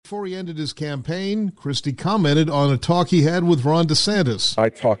Before he ended his campaign, Christie commented on a talk he had with Ron DeSantis. I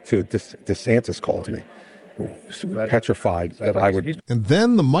talked to DeSantis, called me, petrified that I would. And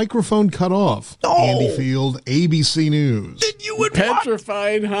then the microphone cut off. Oh. Andy Field, ABC News. That you would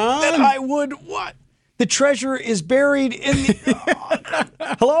petrified, what? huh? That I would what? The treasure is buried in the...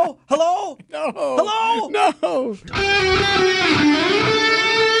 Hello? Hello? No. Hello? No.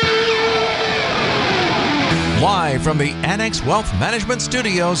 Live from the Annex Wealth Management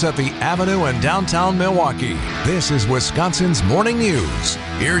Studios at the Avenue in downtown Milwaukee, this is Wisconsin's Morning News.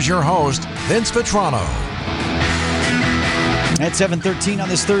 Here's your host, Vince Vitrano. At 7:13 on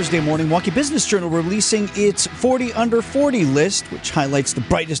this Thursday morning, Milwaukee Business Journal releasing its 40 under 40 list, which highlights the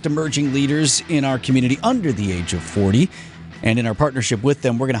brightest emerging leaders in our community under the age of 40. And in our partnership with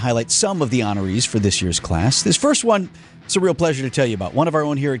them, we're going to highlight some of the honorees for this year's class. This first one, it's a real pleasure to tell you about. One of our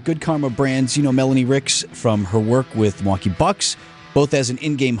own here at Good Karma Brands. You know Melanie Ricks from her work with Milwaukee Bucks, both as an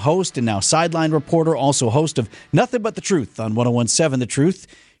in-game host and now sideline reporter, also host of Nothing But the Truth on 101.7 The Truth.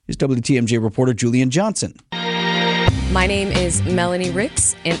 Here's WTMJ reporter Julian Johnson. My name is Melanie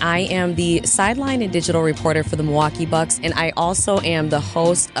Ricks, and I am the sideline and digital reporter for the Milwaukee Bucks, and I also am the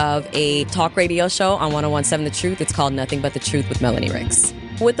host of a talk radio show on 101.7 The Truth. It's called Nothing But the Truth with Melanie Ricks.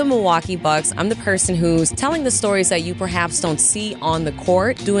 With the Milwaukee Bucks, I'm the person who's telling the stories that you perhaps don't see on the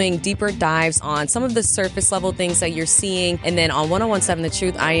court, doing deeper dives on some of the surface level things that you're seeing. And then on 101.7 The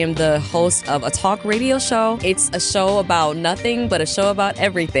Truth, I am the host of a talk radio show. It's a show about nothing, but a show about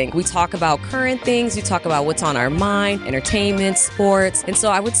everything. We talk about current things. We talk about what's on our mind, entertainment, sports. And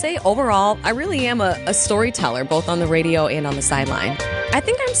so I would say overall, I really am a storyteller, both on the radio and on the sideline. I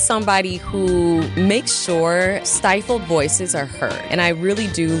think I'm somebody who makes sure stifled voices are heard. And I really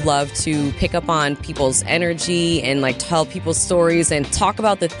do love to pick up on people's energy and tell people's stories and talk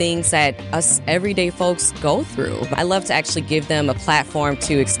about the things that us everyday folks go through. I love to actually give them a platform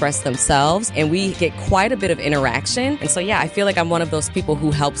to express themselves, and we get quite a bit of interaction. And so, I feel like I'm one of those people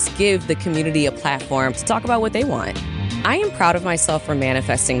who helps give the community a platform to talk about what they want. I am proud of myself for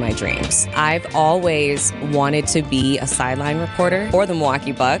manifesting my dreams. I've always wanted to be a sideline reporter for the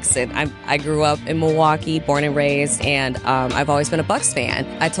Milwaukee Bucks, and I grew up in Milwaukee, born and raised, and I've always been a Bucks fan.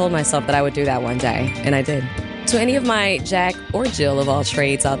 I told myself that I would do that one day, and I did. To any of my Jack or Jill of all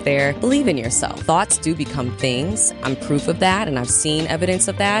trades out there, believe in yourself. Thoughts do become things. I'm proof of that, and I've seen evidence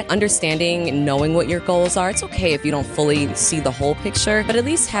of that. Understanding and knowing what your goals are. It's okay if you don't fully see the whole picture, but at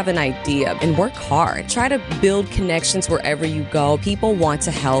least have an idea and work hard. Try to build connections wherever you go. People want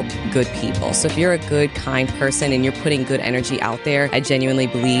to help good people. So if you're a good, kind person and you're putting good energy out there, I genuinely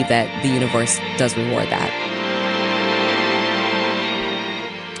believe that the universe does reward that.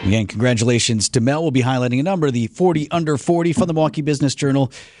 Again, congratulations to Mel. We'll be highlighting a number of the 40 under 40 from the Milwaukee Business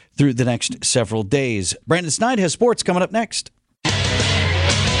Journal through the next several days. Brandon Snide has sports coming up next.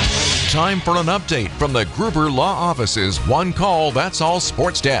 Time for an update from the Gruber Law Office's One Call, That's All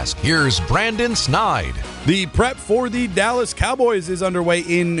Sports Desk. Here's Brandon Snide. The prep for the Dallas Cowboys is underway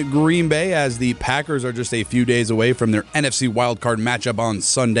in Green Bay as the Packers are just a few days away from their NFC wildcard matchup on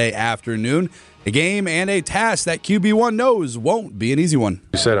Sunday afternoon. A game and a task that QB1 knows won't be an easy one.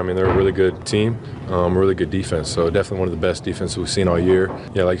 You said, they're a really good team, really good defense, so definitely one of the best defenses we've seen all year.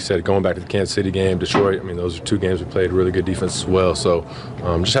 Yeah, like you said, going back to the Kansas City game, Detroit, those are two games we played really good defense as well. So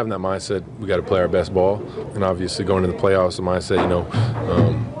just having that mindset, we got to play our best ball. And obviously going into the playoffs, the mindset,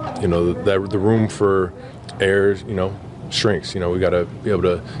 the room for errors, shrinks. We got to be able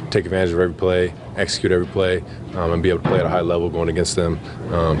to take advantage of every play, execute every play, and be able to play at a high level going against them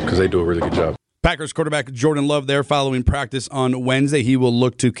because they do a really good job. Packers quarterback Jordan Love there following practice on Wednesday. He will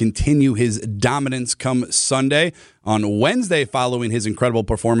look to continue his dominance come Sunday. On Wednesday, following his incredible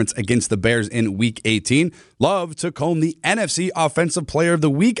performance against the Bears in Week 18, Love took home the NFC Offensive Player of the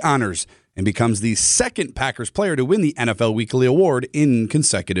Week honors and becomes the second Packers player to win the NFL Weekly Award in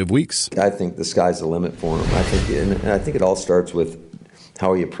consecutive weeks. I think the sky's the limit for him. I think it all starts with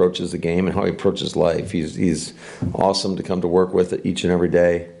how he approaches the game and how he approaches life. He's awesome to come to work with each and every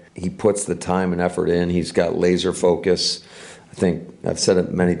day. He puts the time and effort in. He's got laser focus. I think I've said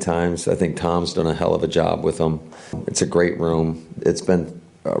it many times. I think Tom's done a hell of a job with him. It's a great room. It's been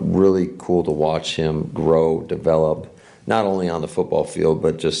really cool to watch him grow, develop, not only on the football field,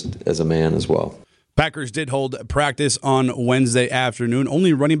 but just as a man as well. Packers did hold practice on Wednesday afternoon.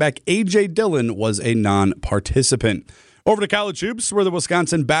 Only running back A.J. Dillon was a non-participant. Over to college hoops, where the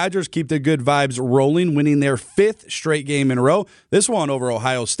Wisconsin Badgers keep the good vibes rolling, winning their fifth straight game in a row. This one over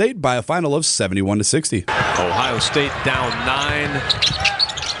Ohio State by a final of 71-60. Ohio State down 9.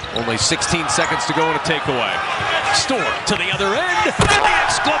 Only 16 seconds to go in a takeaway. Storr to the other end, and the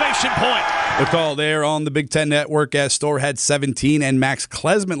exclamation point. The call there on the Big Ten Network as Storr had 17 and Max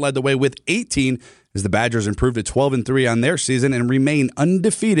Klesmit led the way with 18 as the Badgers improved to 12-3 on their season and remain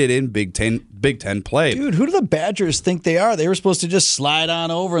undefeated in Big Ten play. Dude, who do the Badgers think they are? They were supposed to just slide on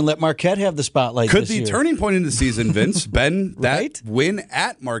over and let Marquette have the spotlight. Could this the year. turning point in the season, Vince, been Right? that win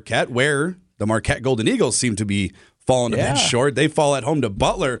at Marquette where the Marquette Golden Eagles seem to be falling a bit short. They fall at home to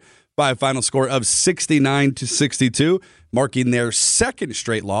Butler by a final score of 69-62, marking their second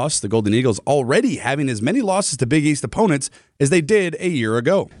straight loss. The Golden Eagles already having as many losses to Big East opponents as they did a year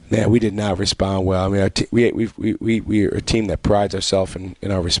ago. Yeah, we did not respond well. I mean, we are a team that prides ourselves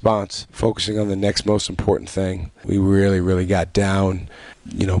in our response, focusing on the next most important thing. We really got down,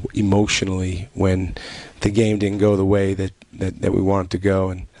 emotionally when the game didn't go the way that we wanted to go,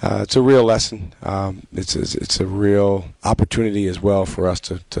 and it's a real lesson. It's a real opportunity as well for us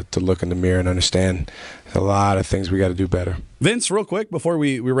to look in the mirror and understand a lot of things we got to do better. Vince, real quick before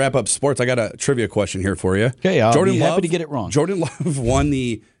we wrap up sports, I got a trivia question here for you. Okay, I'll be happy to get it wrong. Jordan Love won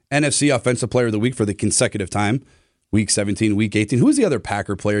the NFC Offensive Player of the Week for the consecutive time, Week 17, Week 18. Who's the other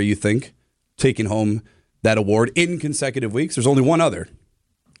Packer player you think taking home that award in consecutive weeks? There's only one other.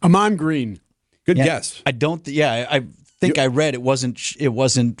 Amon Green. Good guess. I don't. I think I read it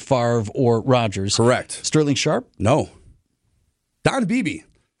wasn't Favre or Rodgers. Correct. Sterling Sharp? No. Don Beebe.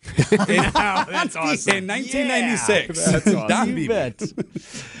 That's awesome. In 1996. Yeah, that's awesome. Don You Beebe. bet.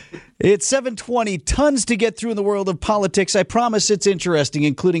 It's 7:20. Tons to get through in the world of politics. I promise it's interesting,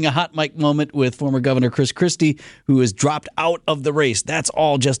 including a hot mic moment with former Governor Chris Christie, who has dropped out of the race. That's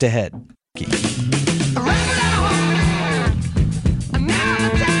all just ahead.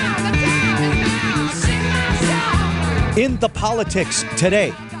 In the politics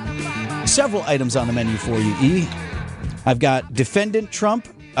today, several items on the menu for you, E. I've got defendant Trump.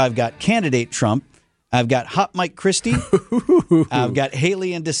 I've got candidate Trump. I've got hot Mike Christie. I've got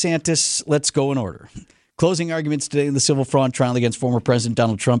Haley and DeSantis. Let's go in order. Closing arguments today in the civil fraud trial against former President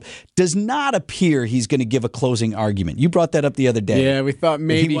Donald Trump. Does not appear he's going to give a closing argument. You brought that up the other day. Yeah, we thought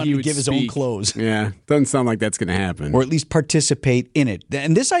maybe he wanted would to give his own close. Yeah, doesn't sound like that's going to happen. Or at least participate in it.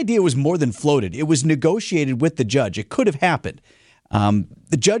 And this idea was more than floated. It was negotiated with the judge. It could have happened.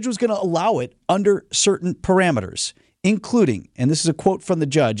 The judge was going to allow it under certain parameters, including, and this is a quote from the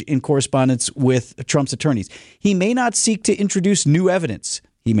judge in correspondence with Trump's attorneys, he may not seek to introduce new evidence.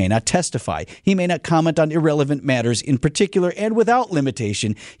 He may not testify. He may not comment on irrelevant matters in particular and without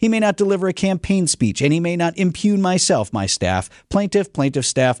limitation. He may not deliver a campaign speech, and he may not impugn myself, my staff, plaintiff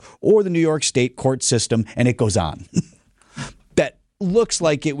staff, or the New York State court system, and it goes on. That looks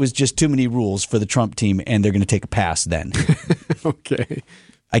like it was just too many rules for the Trump team, and they're going to take a pass then. Okay.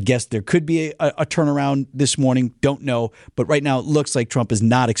 I guess there could be a turnaround this morning. Don't know. But right now, it looks like Trump is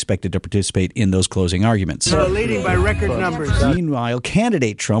not expected to participate in those closing arguments. Leading by record numbers. Meanwhile,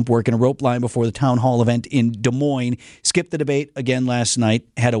 candidate Trump, working a rope line before the town hall event in Des Moines, skipped the debate again last night,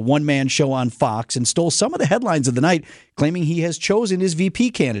 had a one-man show on Fox, and stole some of the headlines of the night, claiming he has chosen his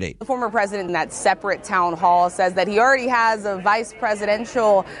VP candidate. The former president in that separate town hall says that he already has a vice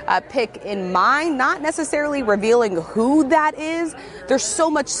presidential pick in mind, not necessarily revealing who that is. There's so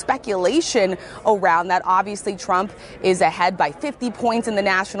much speculation around that. Obviously, Trump is ahead by 50 points in the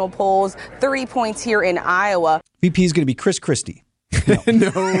national polls, 30 points here in Iowa. VP is going to be Chris Christie.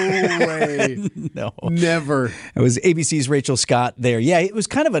 No way. No. Never. It was ABC's Rachel Scott there. Yeah, it was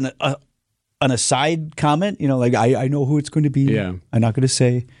kind of an aside comment, like I know who it's going to be. Yeah. I'm not going to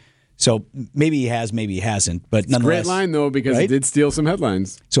say. So maybe he has, maybe he hasn't. But nonetheless, great line, though, because it did steal some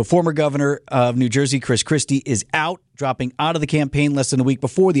headlines. So former governor of New Jersey, Chris Christie, is out, dropping out of the campaign less than a week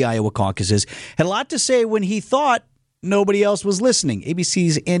before the Iowa caucuses. Had a lot to say when he thought nobody else was listening.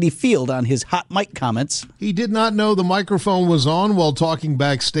 ABC's Andy Field on his hot mic comments. He did not know the microphone was on while talking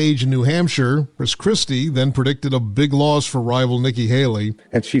backstage in New Hampshire. Chris Christie then predicted a big loss for rival Nikki Haley.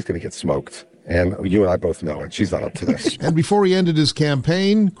 And she's going to get smoked. And you and I both know it. She's not up to this. And before he ended his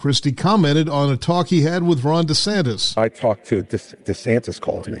campaign, Christie commented on a talk he had with Ron DeSantis. I talked to DeSantis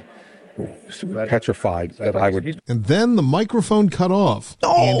called me, petrified that I would. And then the microphone cut off.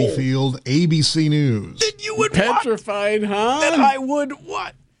 Oh. Andy Field, ABC News. That you would petrified, huh? That I would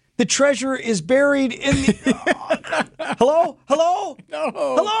what? The treasure is buried in the... Hello? Hello? No.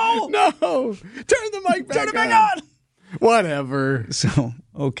 Hello? No. Turn the mic back on. Turn it back on. Whatever. So,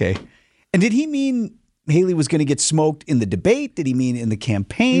 okay. And did he mean Haley was going to get smoked in the debate? Did he mean in the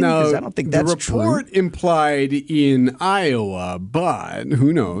campaign? No, because I don't think that's true. The report implied in Iowa, but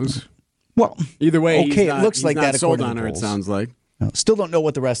who knows? Well, either way, okay, it looks like that. Sold on her, it sounds like. No, still don't know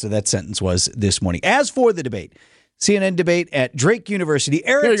what the rest of that sentence was this morning. As for the debate, CNN debate at Drake University,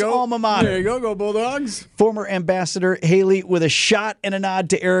 Eric's alma mater. There you go. Go Bulldogs. Former Ambassador Haley with a shot and a nod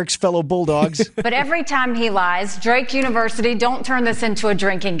to Eric's fellow Bulldogs. But every time he lies, Drake University, don't turn this into a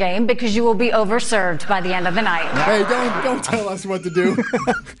drinking game because you will be overserved by the end of the night. Hey, don't tell us what to do.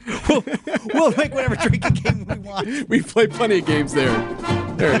 We'll make whatever drinking game we want. We play plenty of games there.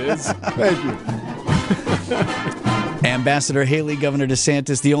 There it is. Thank you. Ambassador Haley, Governor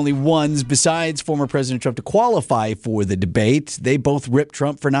DeSantis, the only ones besides former President Trump to qualify for the debate. They both ripped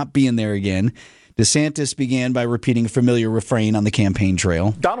Trump for not being there again. DeSantis began by repeating a familiar refrain on the campaign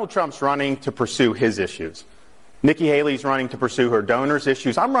trail. Donald Trump's running to pursue his issues. Nikki Haley's running to pursue her donors'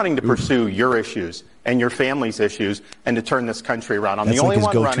 issues. I'm running to pursue your issues and your family's issues and to turn this country around. I'm the only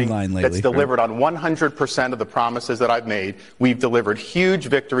one running that's delivered on 100% of the promises that I've made. We've delivered huge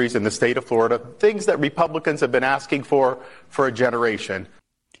victories in the state of Florida, things that Republicans have been asking for a generation.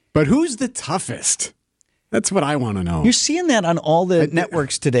 But who's the toughest? That's what I want to know. You're seeing that on all the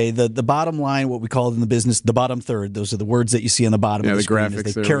networks today. The bottom line, what we call it in the business, the bottom third. Those are the words that you see on the bottom of the screen.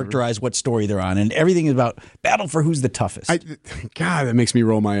 Graphics. They characterize what story they're on. And everything is about battle for who's the toughest. God, that makes me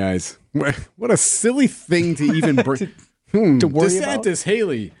roll my eyes. What a silly thing to even bring. To worry DeSantis,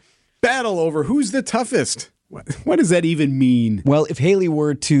 Haley, battle over who's the toughest. What does that even mean? Well, if Haley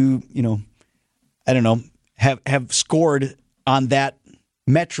were to, have scored on that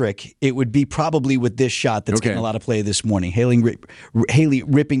metric, it would be probably with this shot that's getting a lot of play this morning. Haley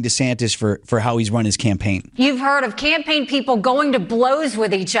ripping DeSantis for how he's run his campaign. You've heard of campaign people going to blows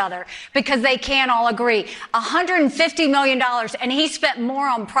with each other because they can't all agree. $150 million, and he spent more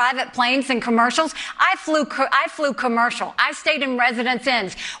on private planes than commercials. I flew commercial. I stayed in residence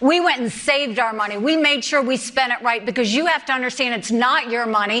inns. We went and saved our money. We made sure we spent it right because you have to understand it's not your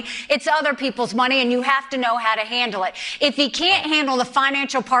money. It's other people's money, and you have to know how to handle it. If he can't handle the financial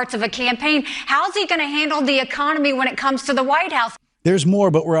parts of a campaign, how's he going to handle the economy when it comes to the White House? There's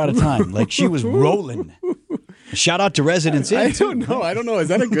more, but we're out of time. Like, she was rolling. Shout out to Residence Inn. I don't know. Is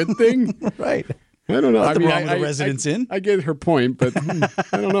that a good thing? Right. I don't know. Nothing wrong with a Residence Inn. I get her point, but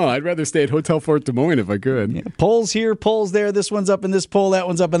I don't know. I'd rather stay at Hotel Fort Des Moines if I could. Yeah, polls here, polls there. This one's up in this poll. That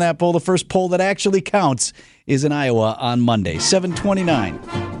one's up in that poll. The first poll that actually counts is in Iowa on Monday, 7:29.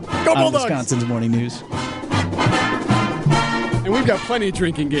 Go Bulldogs! Wisconsin's Morning News. And we've got plenty of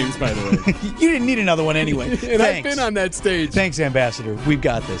drinking games, by the way. You didn't need another one anyway. And Thanks. I've been on that stage. Thanks, Ambassador. We've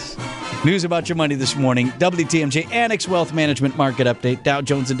got this. News about your money this morning. WTMJ Annex Wealth Management Market Update. Dow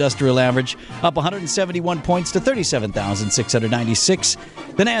Jones Industrial Average up 171 points to 37,696.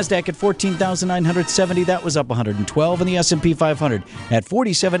 The NASDAQ at 14,970. That was up 112. And the S&P 500 at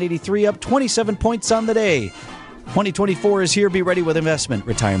 4783, up 27 points on the day. 2024 is here. Be ready with investment,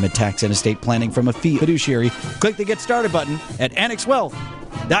 retirement, tax, and estate planning from a fiduciary. Click the Get Started button at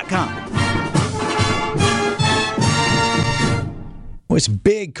annexwealth.com. Well, it's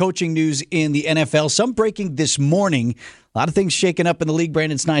big coaching news in the NFL. Some breaking this morning. A lot of things shaking up in the league.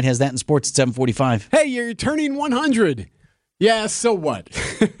 Brandon Snide has that in sports at 7:45. Hey, you're turning 100. Yeah, so what?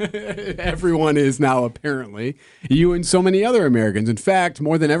 Everyone is now, apparently. You and so many other Americans. In fact,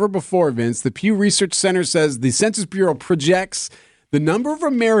 more than ever before, Vince, the Pew Research Center says the Census Bureau projects the number of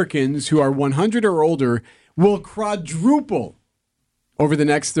Americans who are 100 or older will quadruple over the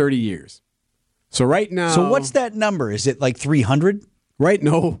next 30 years. So right now... So what's that number? Is it like 300? Right,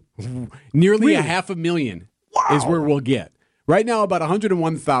 no. Nearly 500,000 is where we'll get. Right now, about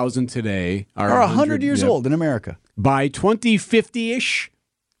 101,000 today are 100 years old in America. By 2050-ish,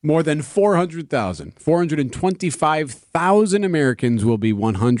 more than 400,000. 425,000 Americans will be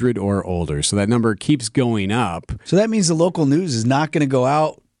 100 or older. So that number keeps going up. So that means the local news is not going to go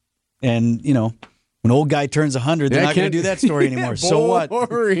out and, when an old guy turns 100, they're not going to do that story anymore. So what?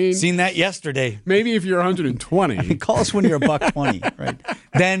 Seen that yesterday. Maybe if you're 120. Call us when you're $120, right?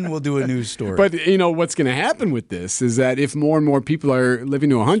 Then we'll do a news story. But, what's going to happen with this is that if more and more people are living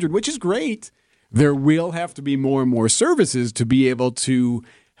to 100, which is great, there will have to be more and more services to be able to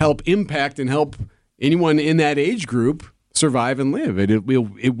help impact and help anyone in that age group survive and live. It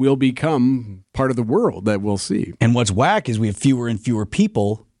will become part of the world that we'll see. And what's whack is we have fewer and fewer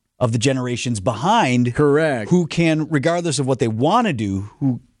people of the generations behind, correct, who can, regardless of what they want to do,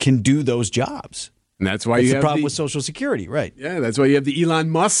 who can do those jobs. And that's why you have the problem with Social Security, right? Yeah, that's why you have the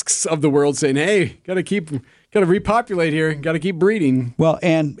Elon Musks of the world saying, "Hey, got to repopulate here, got to keep breeding." Well,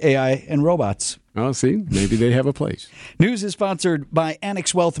 and AI and robots. Oh, see, maybe they have a place. News is sponsored by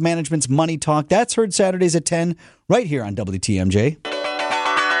Annex Wealth Management's Money Talk. That's heard Saturdays at 10, right here on WTMJ.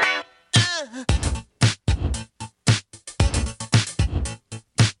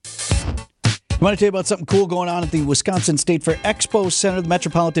 I want to tell you about something cool going on at the Wisconsin State Fair Expo Center, the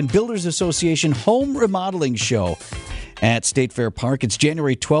Metropolitan Builders Association Home Remodeling Show at State Fair Park. It's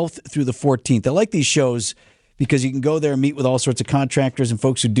January 12th through the 14th. I like these shows because you can go there and meet with all sorts of contractors and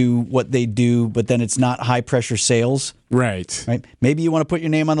folks who do what they do, but then it's not high-pressure sales. Right. Maybe you want to put your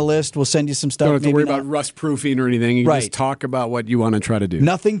name on the list. We'll send you some stuff. Don't have to worry not. about rust-proofing or anything. You just talk about what you want to try to do.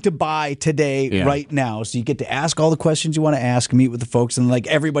 Nothing to buy today, right now. So you get to ask all the questions you want to ask, meet with the folks, and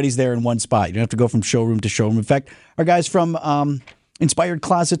everybody's there in one spot. You don't have to go from showroom to showroom. In fact, our guys from Inspired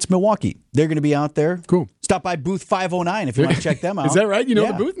Closets Milwaukee, they're going to be out there. Cool. Stop by booth 509 if you want to check them out. Is that right? You know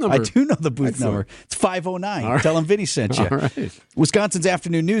the booth number? I do know the booth number. It's 509. Right. Tell them Vinny sent you. All right. Wisconsin's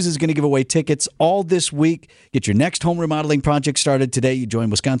Afternoon News is going to give away tickets all this week. Get your next home remodeling project started today. You join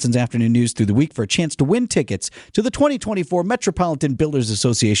Wisconsin's Afternoon News through the week for a chance to win tickets to the 2024 Metropolitan Builders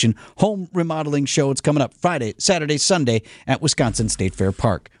Association Home Remodeling Show. It's coming up Friday, Saturday, Sunday at Wisconsin State Fair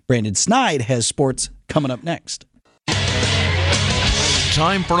Park. Brandon Snide has sports coming up next.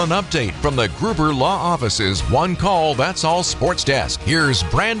 Time for an update from the Gruber Law Office's One Call, That's All Sports Desk. Here's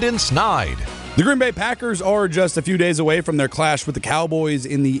Brandon Snide. The Green Bay Packers are just a few days away from their clash with the Cowboys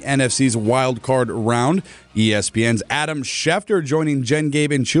in the NFC's wild card round. ESPN's Adam Schefter joining Jen,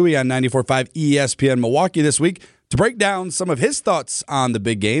 Gabe, and Chewy on 94.5 ESPN Milwaukee this week to break down some of his thoughts on the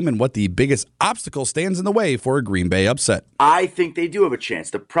big game and what the biggest obstacle stands in the way for a Green Bay upset. I think they do have a chance.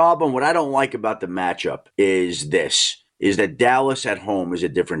 The problem, what I don't like about the matchup is that Dallas at home is a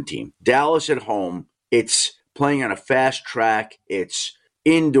different team. Dallas at home, it's playing on a fast track. It's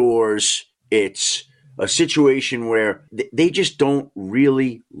indoors. It's a situation where they just don't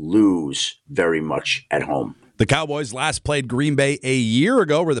really lose very much at home. The Cowboys last played Green Bay a year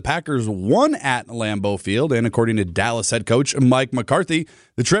ago, where the Packers won at Lambeau Field. And according to Dallas head coach Mike McCarthy,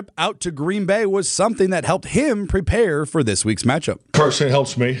 the trip out to Green Bay was something that helped him prepare for this week's matchup. Personally, it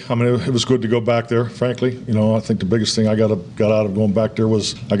helps me. I mean, it was good to go back there, frankly. I think the biggest thing I got out of going back there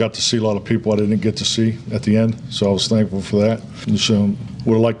was I got to see a lot of people I didn't get to see at the end. So I was thankful for that.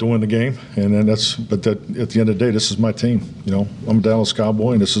 Would have liked to win the game, and then at the end of the day, this is my team. I'm a Dallas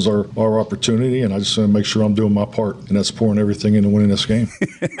Cowboy, and this is our opportunity, and I just want to make sure I'm doing my part, and that's pouring everything into winning this game.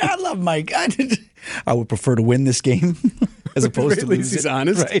 I love Mike. I would prefer to win this game as opposed to lose. He's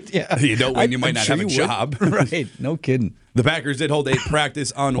honest, right? Yeah, you don't win, you might not have a job. Right? No kidding. The Packers did hold a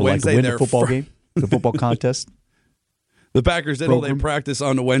practice on Wednesday. Win the football game, the football contest. The Packers did hold a practice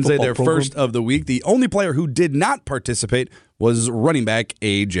on Wednesday, their first of the week. The only player who did not participate was running back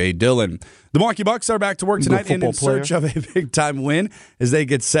A.J. Dillon. The Milwaukee Bucks are back to work tonight and in search of a big-time win as they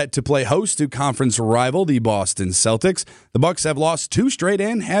get set to play host to conference rival, the Boston Celtics. The Bucks have lost 2 straight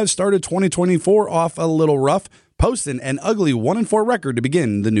and have started 2024 off a little rough, posting an ugly 1-4 record to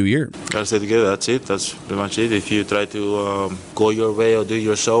begin the new year. Gotta stay together, that's it. That's pretty much it. If you try to go your way or do it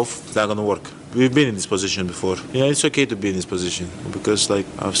yourself, it's not going to work. We've been in this position before. It's okay to be in this position because, like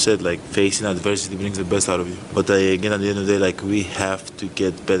I've said, facing adversity brings the best out of you. But again, at the end of the day, we have to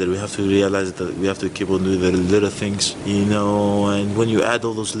get better. We have to realize that we have to keep on doing the little things, and when you add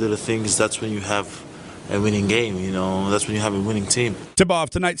all those little things, that's when you have a winning game, that's when you have a winning team. Tip-off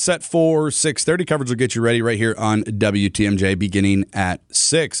tonight set for 6:30. Coverage will get you ready right here on WTMJ beginning at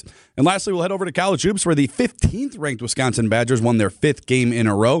 6. And lastly, we'll head over to college hoops where the 15th-ranked Wisconsin Badgers won their 5th game in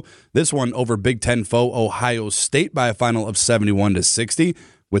a row. This one over Big Ten foe Ohio State by a final of 71-60.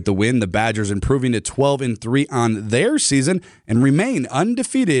 With the win, the Badgers improving to 12-3 on their season and remain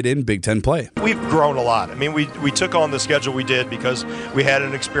undefeated in Big Ten play. We've grown a lot. I mean, we took on the schedule we did because we had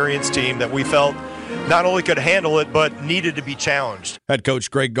an experienced team that we felt not only could handle it, but needed to be challenged. Head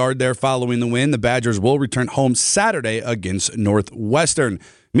coach Greg Gard there following the win. The Badgers will return home Saturday against Northwestern.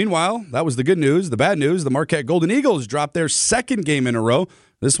 Meanwhile, that was the good news. The bad news, the Marquette Golden Eagles dropped their 2nd game in a row,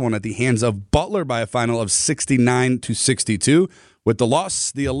 this one at the hands of Butler by a final of 69-62. With the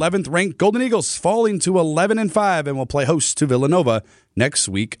loss, the 11th-ranked Golden Eagles falling to 11-5 and will play host to Villanova next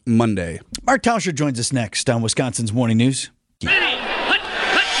week, Monday. Mark Tauscher joins us next on Wisconsin's Morning News.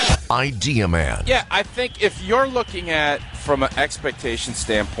 Idea Man. Yeah, I think if you're looking at, from an expectation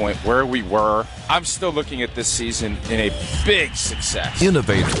standpoint, where we were, I'm still looking at this season in a big success.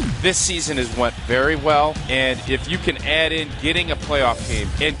 Innovative. This season has went very well, and if you can add in getting a playoff game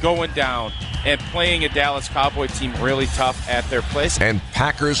and going down and playing a Dallas Cowboy team really tough at their place. And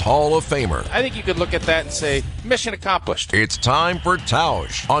Packers Hall of Famer. I think you could look at that and say, mission accomplished. It's time for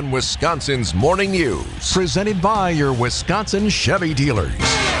Tausch on Wisconsin's Morning News. Presented by your Wisconsin Chevy dealers.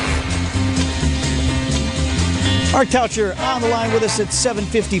 Mark Tauscher on the line with us at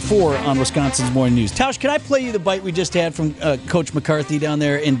 7:54 on Wisconsin's Morning News. Tausch, can I play you the bite we just had from Coach McCarthy down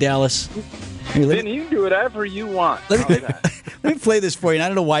there in Dallas? Then you can do whatever you want. Let me play this for you. And I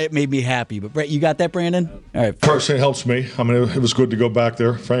don't know why it made me happy, but Brett, you got that, Brandon? All right. Personally, it helps me. I mean, it was good to go back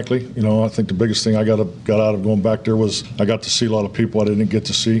there, frankly. You know, I think the biggest thing I got out of going back there was I got to see a lot of people I didn't get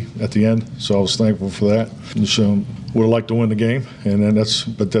to see at the end, so I was thankful for that. Would have liked to win the game, and then at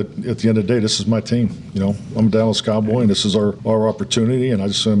the end of the day, this is my team. You know, I'm a Dallas Cowboy, and this is our opportunity, and I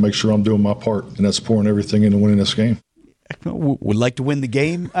just want to make sure I'm doing my part, and that's pouring everything into winning this game. Would like to win the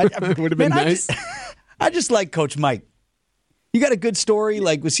game. Would have been nice. I just like Coach Mike. You got a good story?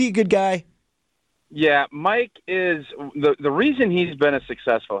 Like, was he a good guy? Yeah, Mike is the reason he's been a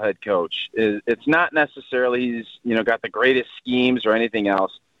successful head coach is it's not necessarily he's got the greatest schemes or anything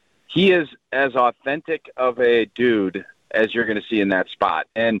else. He is as authentic of a dude as you're going to see in that spot.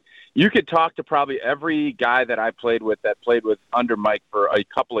 And you could talk to probably every guy that I played with under Mike for a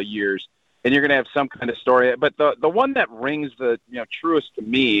couple of years, and you're going to have some kind of story. But the one that rings the truest to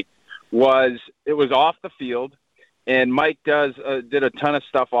me was it was off the field, and Mike did a ton of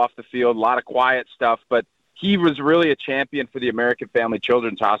stuff off the field, a lot of quiet stuff, but he was really a champion for the American Family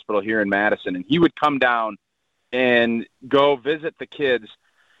Children's Hospital here in Madison, and he would come down and go visit the kids.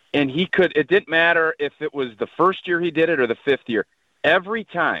 And it didn't matter if it was the first year he did it or the fifth year. Every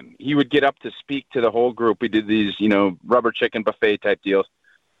time he would get up to speak to the whole group, we did these, rubber chicken buffet type deals.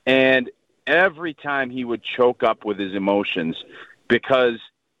 And every time he would choke up with his emotions because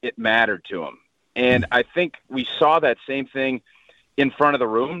it mattered to him. And I think we saw that same thing in front of the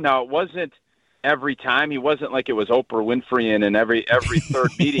room. Now, it wasn't every time. He wasn't like it was Oprah Winfrey and every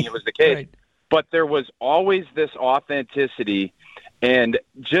third meeting it was the case. Right. But there was always this authenticity. And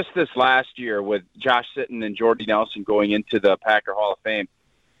just this last year with Josh Sitton and Jordy Nelson going into the Packer Hall of Fame,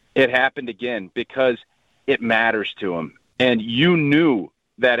 it happened again because it matters to him. And you knew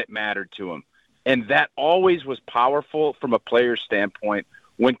that it mattered to him. And that always was powerful from a player's standpoint.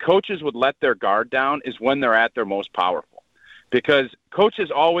 When coaches would let their guard down is when they're at their most powerful. Because coaches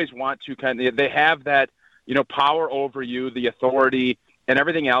always want to they have that, power over you, the authority and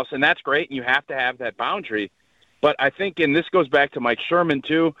everything else. And that's great. And you have to have that boundary. But I think, and this goes back to Mike Sherman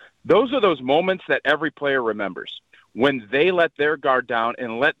too, those are those moments that every player remembers when they let their guard down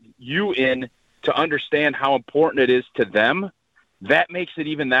and let you in to understand how important it is to them. That makes it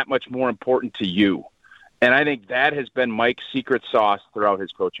even that much more important to you. And I think that has been Mike's secret sauce throughout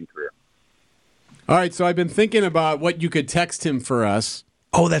his coaching career. All right, so I've been thinking about what you could text him for us.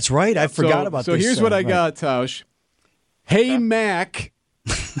 Oh, that's right. I forgot about this. So here's what I got, Tausch. Hey, Mac.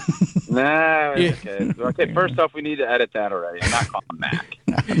 Nah, okay. Okay, first off, we need to edit that already. I'm not calling Mac.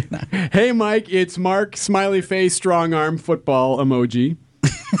 Hey, Mike, it's Mark, smiley face, strong arm, football emoji.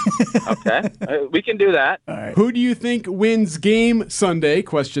 Okay, we can do that. All right. Who do you think wins game Sunday? ?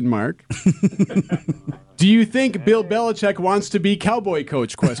 Do you think Bill Belichick wants to be Cowboy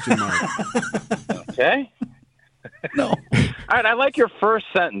coach? ? Okay. No. All right, I like your first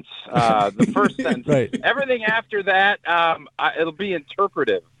sentence. The first sentence. Right. Everything after that, it'll be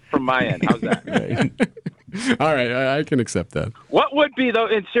interpretive from my end. How's that? Right. All right, I can accept that. What would be, though,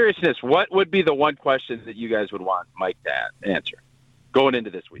 in seriousness, what would be the one question that you guys would want Mike to answer going into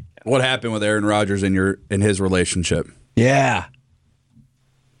this weekend? What happened with Aaron Rodgers in his relationship? Yeah.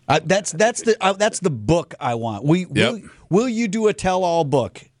 That's the book I want. Will you do a tell-all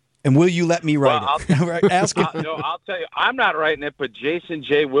book? And will you let me write it? Ask him. I'll tell you, I'm not writing it, but Jason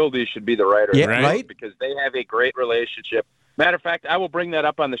J. Wilde should be the writer. Yeah, right? Because they have a great relationship. Matter of fact, I will bring that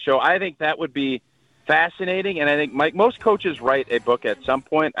up on the show. I think that would be fascinating, and I think most coaches write a book at some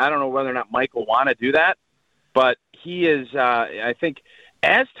point. I don't know whether or not Mike will want to do that, but he is, I think,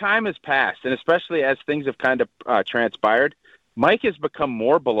 as time has passed, and especially as things have kind of transpired, Mike has become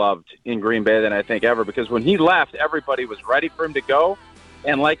more beloved in Green Bay than I think ever, because when he left, everybody was ready for him to go.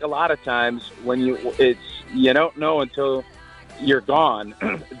 And like a lot of times when you don't know until you're gone,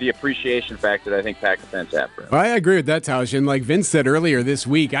 the appreciation factor that I think Packer fans have for him. Well, I agree with that, Tausch. And like Vince said earlier this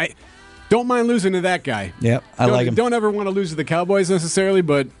week, I don't mind losing to that guy. Yep, I like him. Don't ever want to lose to the Cowboys necessarily,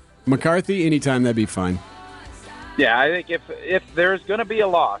 but McCarthy, anytime, that'd be fine. Yeah, I think if there's going to be a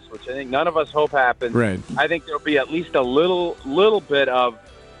loss, which I think none of us hope happens, right. I think there'll be at least a little bit of,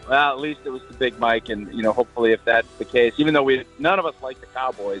 well, at least it was the Big Mike, and hopefully if that's the case, even though none of us like the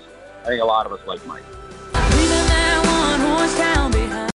Cowboys, I think a lot of us like Mike. We've been that one horse town.